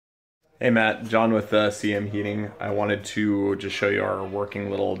Hey Matt, John with CM Heating. I wanted to just show you our working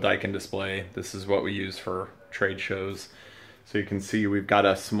little Daikin display. This is what we use for trade shows. So you can see we've got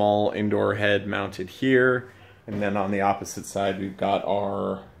a small indoor head mounted here, and then on the opposite side we've got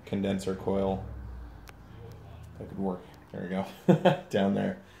our condenser coil. That could work. There we go. Down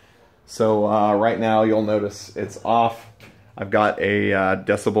there. So right now you'll notice it's off. I've got a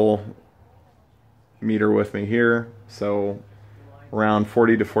decibel meter with me here. So around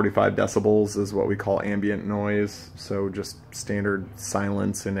 40 to 45 decibels is what we call ambient noise. So just standard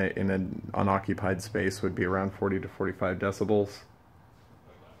silence in an unoccupied space would be around 40 to 45 decibels.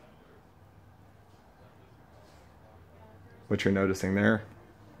 What you're noticing there.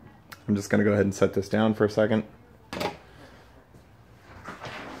 I'm just going to go ahead and set this down for a second.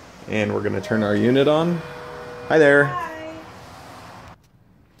 And we're going to turn our unit on. Hi there. Hi.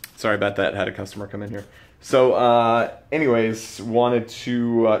 Sorry about that, had a customer come in here. So anyways, wanted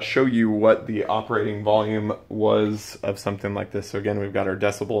to show you what the operating volume was of something like this. So again, we've got our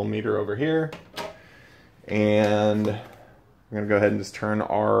decibel meter over here, and I'm gonna go ahead and just turn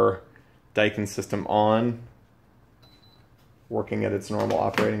our Daikin system on, working at its normal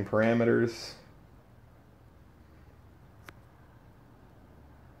operating parameters.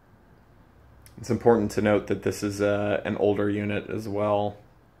 It's important to note that this is an older unit as well.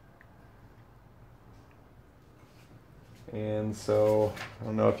 And so, I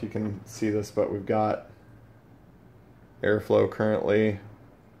don't know if you can see this, but we've got airflow currently.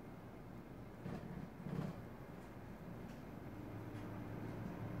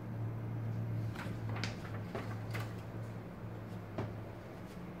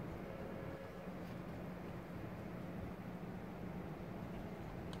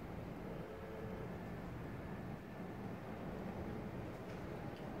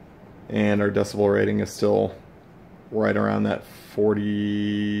 And our decibel rating is still right around that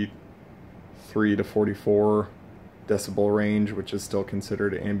 43 to 44 decibel range, which is still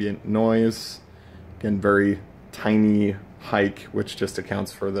considered ambient noise. Again, very tiny hike, which just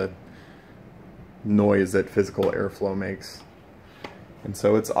accounts for the noise that physical airflow makes. And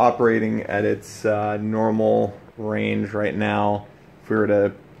so it's operating at its normal range right now. If we were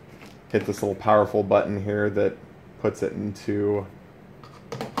to hit this little powerful button here that puts it into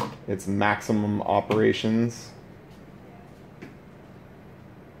its maximum operations,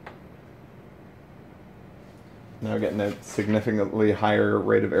 now getting a significantly higher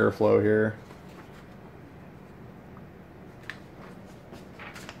rate of airflow here.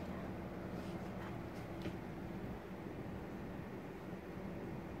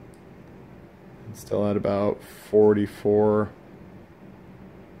 It's still at about 44.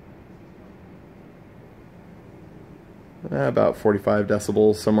 About 45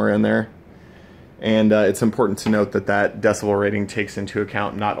 decibels, somewhere in there. And it's important to note that that decibel rating takes into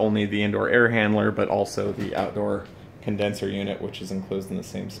account not only the indoor air handler, but also the outdoor condenser unit, which is enclosed in the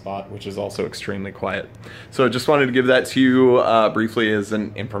same spot, which is also extremely quiet. So I just wanted to give that to you briefly as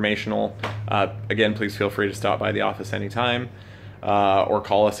an informational. Again, please feel free to stop by the office anytime or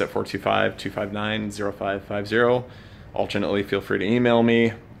call us at 425-259-0550. Alternately, feel free to email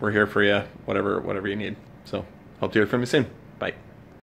me. We're here for you, whatever you need. So hope to hear from you soon. Bye.